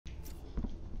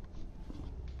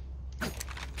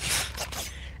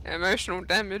Emotional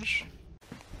damage.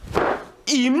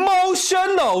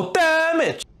 Emotional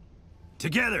damage!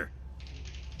 Together!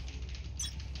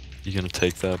 You gonna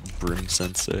take that, Brim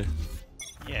Sensei?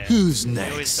 Yeah. Who's You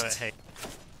next? always got hate.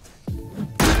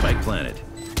 Spike planted.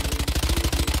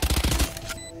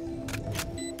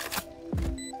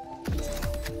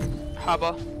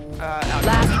 Harbor. Out.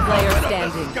 Last player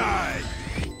standing.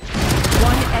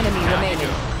 One enemy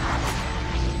remaining.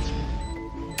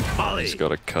 Molly! He's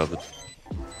got it covered.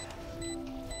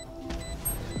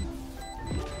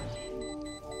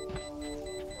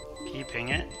 Can you ping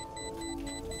it?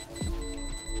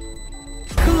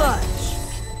 Clutch.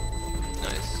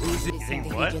 Nice. Who's it? You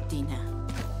think what?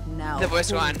 Now. The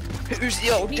voice one. Who's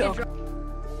your dog?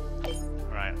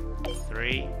 Right.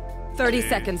 3, 30 2,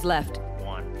 seconds left.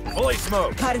 1. Holy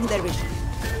smoke! Cutting their vision.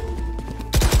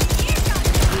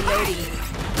 Reloading.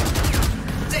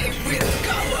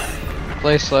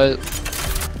 Play slight.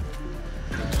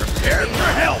 Prepare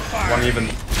for hellfire! One even.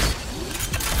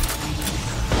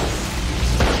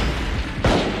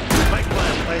 Spike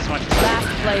plant. Play as much as Last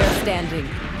player standing.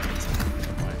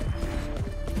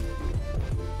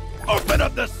 Open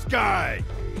up the sky!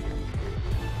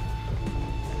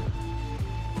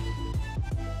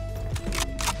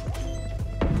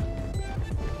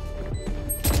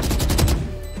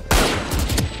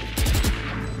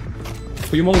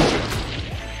 Put your molly.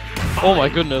 Oh my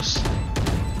goodness.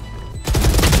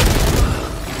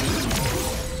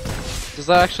 Does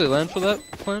that actually land for that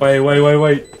plant? Wait.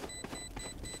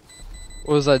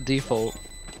 Or was that default?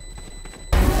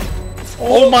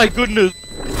 Oh my goodness!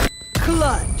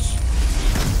 Clutch.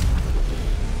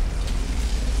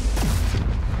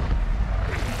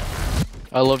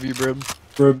 I love you, Brim.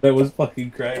 Bro, that was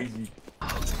fucking crazy.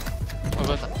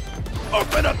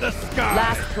 Open up the sky!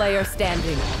 Last player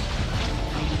standing.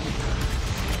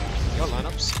 Got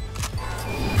lineups.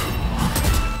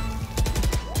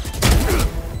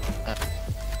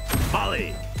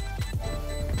 Molly!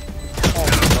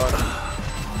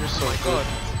 You're so good.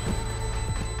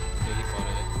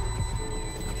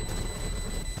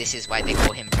 This is why they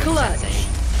call him Clutch.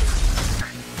 Sensei.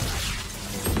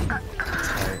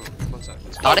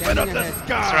 Open up the sky!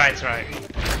 That's right, that's right.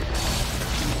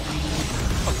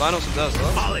 Oh, lineups does,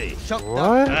 huh? Molly!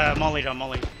 What? Molly done,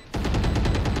 Molly.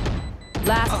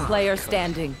 Last player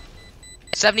standing.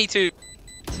 72.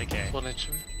 It's okay.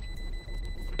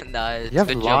 Nice. You have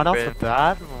Good line job, up Brim. with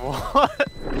that? What?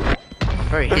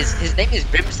 Bro, his name is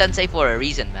Brim Sensei for a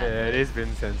reason, man. Yeah, it is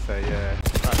Brim Sensei, yeah.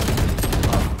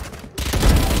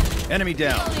 Enemy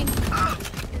down.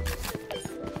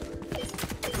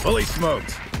 Fully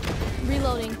smoked.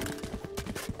 Reloading.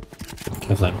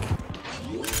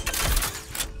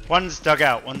 One's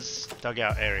dugout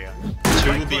area.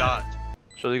 Two beyond.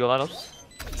 Should we go lineups?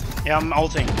 Yeah, I'm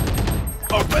ulting.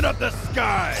 Open up the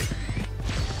sky!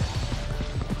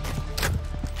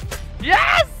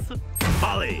 Yes!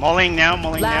 Molly! Mulling now,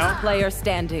 mulling Last now. player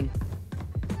standing.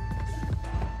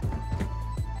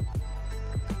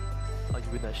 Oh, you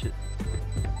win that shit.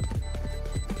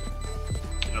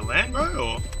 Gonna land, bro,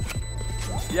 or?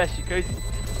 Yeah, she crazy.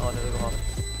 Oh, no, go off.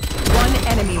 One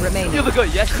enemy remaining. You go,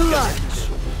 yes, Clutch.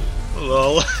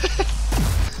 Lol.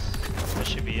 That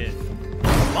should be it.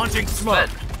 Launching smoke!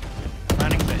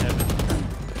 Planning for heaven.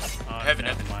 Oh, heaven,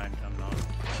 never mind, I'm not.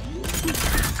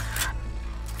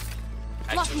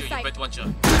 Actually, you bet one shot.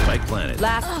 Spike planet.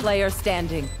 Last player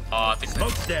standing. Oh, I think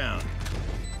Smoke's down.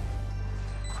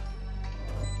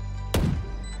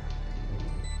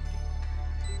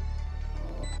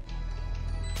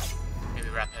 maybe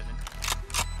wrap heaven.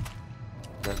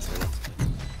 That's it.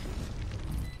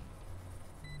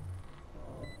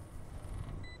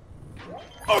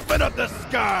 Open up the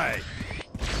sky!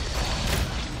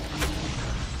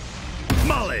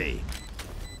 Molly!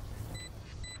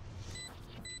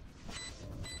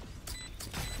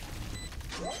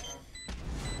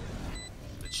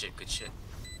 Good shit, good shit.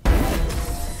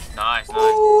 Nice, nice.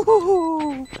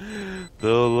 Ooh, the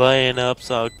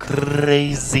lineups are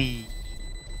crazy.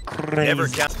 Crazy. Never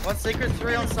count. One secret,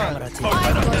 3 on side. Open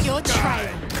up the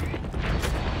sky!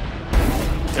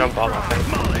 Jump on my face.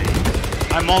 Molly!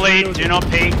 I'm Molly, do not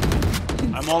peek.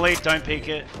 I'm Molly, don't peek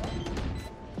it.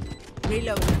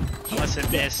 Reload. Unless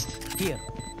it missed. Here.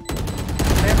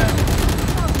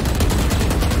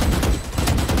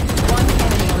 One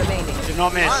enemy remaining. Do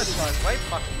not miss. Wait,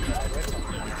 fucking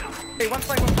Hey, one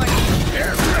flank, one flank.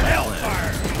 Prepare for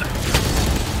hellfire!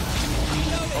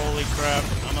 Holy crap,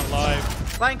 I'm alive.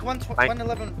 Flank,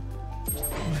 111.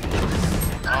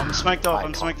 Oh, I'm smoked off,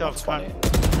 I'm smoked off, come on.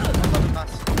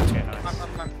 Nice. Okay, nice.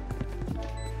 Climb.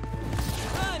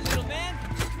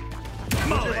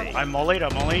 Molly! I'm mollied,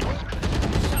 I'm mollied.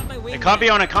 It can't be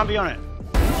on it, can't be on it.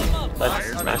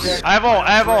 I have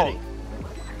all.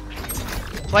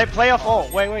 Play off all.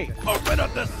 Wait. Open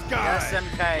up the sky.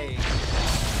 SMK.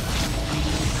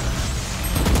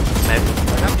 They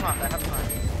have time.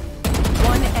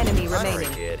 One enemy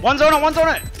remaining. One's on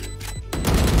it.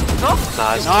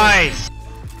 Nice.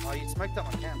 Oh, you smoked up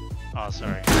my cam. Oh,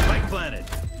 sorry. Spike planted.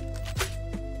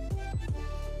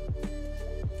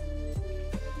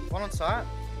 One on site.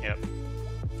 Yep.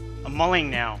 I'm mulling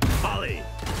now. Molly.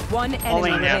 One enemy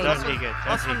Mulling now. remaining. Don't peek it.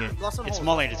 It's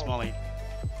mullied.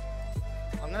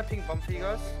 I'm gonna ping bomb for you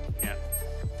guys. Yeah.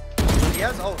 He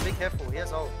has ult. Be careful. He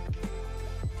has ult.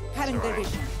 Having their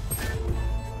vision.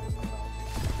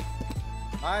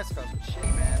 Nice guys. Shit,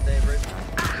 man. They're rude.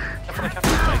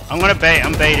 I'm gonna bait.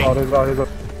 I'm baiting. Oh, he's out.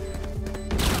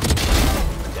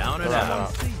 Down and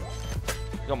out.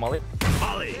 Go Molly.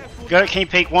 Molly. Go. Can you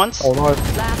peek once? Oh, nice.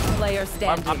 Last player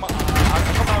standing. I'm Molly.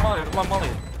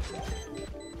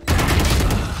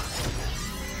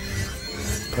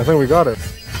 I think we got it.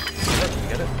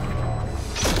 Get it.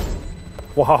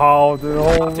 Wow, dude.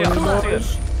 Holy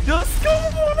Let's go,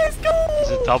 let's go! It's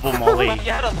a double molly. You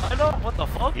had a lineup? What the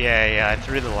fuck? Yeah, I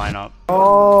threw the lineup.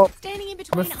 Oh, Standing in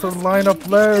between Mr. Lineup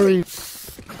Larry.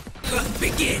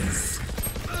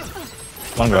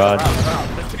 One garage.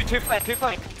 Two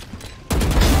flank.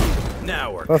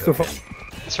 Now we're That's too cooking.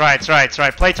 fun. It's right.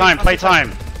 Play time.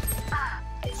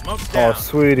 Smoke's Oh, down.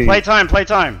 sweetie. Play time.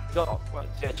 Go.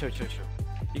 Yeah, chill.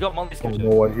 You got Molly's Oh, skill.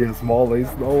 no way. He has mollies.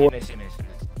 No way. Nice.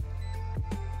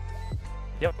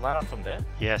 Yep, line up from there.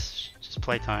 Yes, just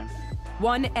play time.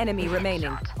 One enemy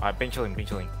remaining. Alright, been chilling.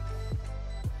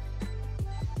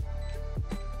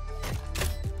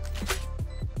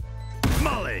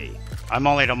 Molly. I'm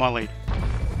mollied.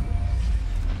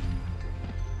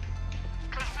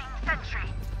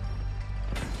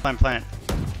 Plant. Plant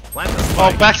the Oh,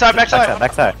 spike. backside.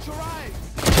 Backside.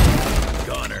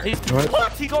 Gunner.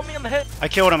 What? He got me on the head. I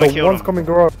killed him. The one's coming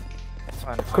garage. It's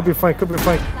fine. Could be flank.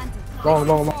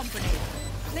 Long.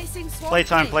 Play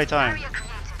time.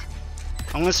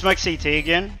 I'm gonna smoke CT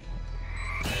again.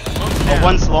 Oh,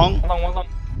 one's long. One long.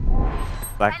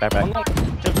 Back.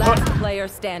 Last player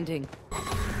standing.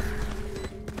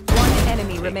 One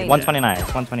enemy remaining.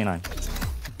 129.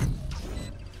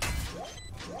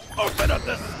 Open up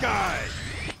the sky.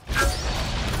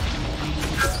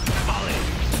 Molly.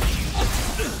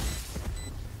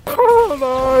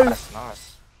 Oh, nice.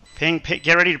 Nice. Ping.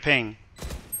 Get ready to ping.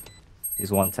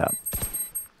 He's one tap.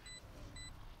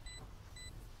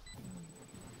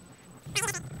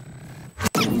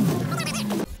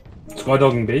 Sky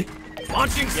dogging B.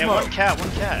 Launching Yeah, smoke. one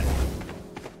cat.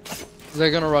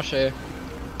 They're gonna rush A.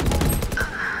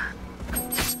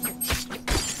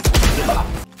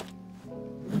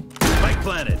 Spike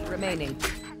planted. Remaining.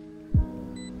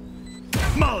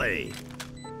 Molly.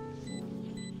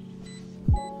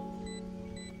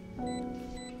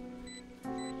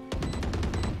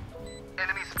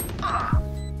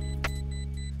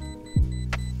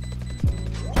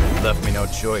 Left me no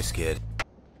choice, kid.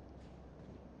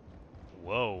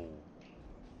 Whoa.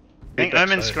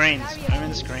 I'm in screens.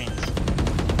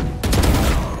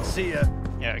 See ya.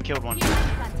 Yeah, I killed one.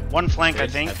 One flank, I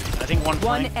think. One One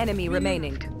flank. enemy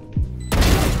remaining.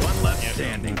 One left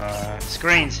standing.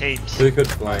 Screens, heaps. Pretty good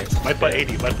flank.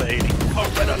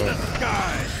 Open up the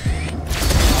sky.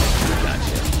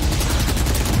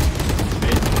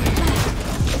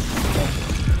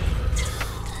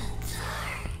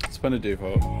 Spin a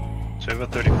default. Server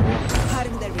 34.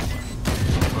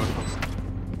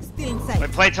 Still inside.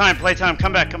 Wait, play time.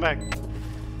 Come back.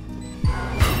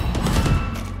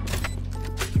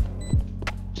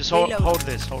 Just hold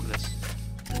this.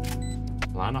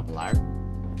 Line up, liar.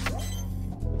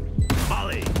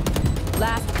 Molly.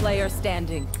 Last player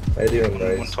standing.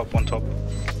 One top.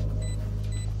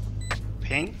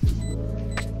 Ping.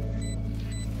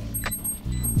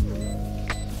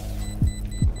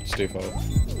 It's default.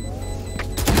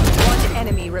 One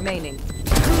enemy remaining.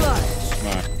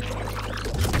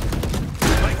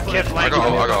 Get flank.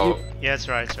 I got. Yeah, it's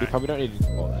right. Probably don't need to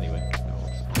default anyway.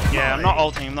 Yeah, I'm not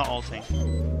ulting.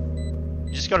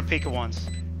 You just gotta peek it once.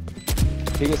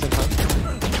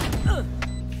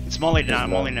 It's molly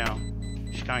now.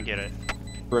 She can't get it.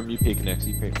 Brim, you peek next.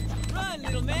 You peek.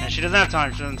 And she doesn't have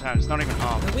time. It's not even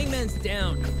half. The wingman's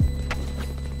down.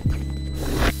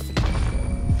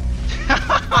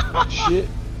 Shit.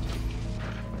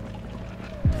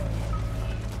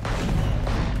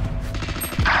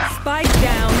 Spike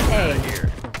down A.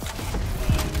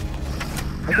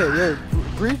 Okay, yo,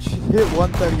 Breach hit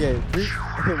 138. Breach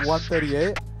hit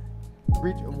 138.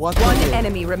 Breach 138. One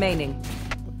enemy remaining.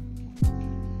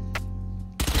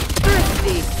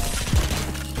 Thirsty.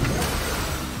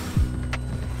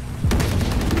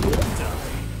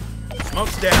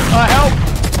 Smoke's down. Help!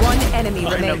 One enemy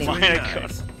Find a remaining. gun.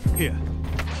 Here.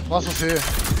 Muscles here.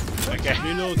 Okay.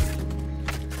 Reload.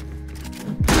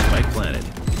 Spike planted.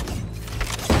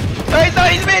 Hey, no,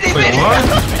 he's mid, he's mid!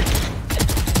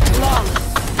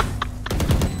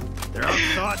 They're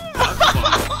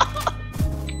outshot.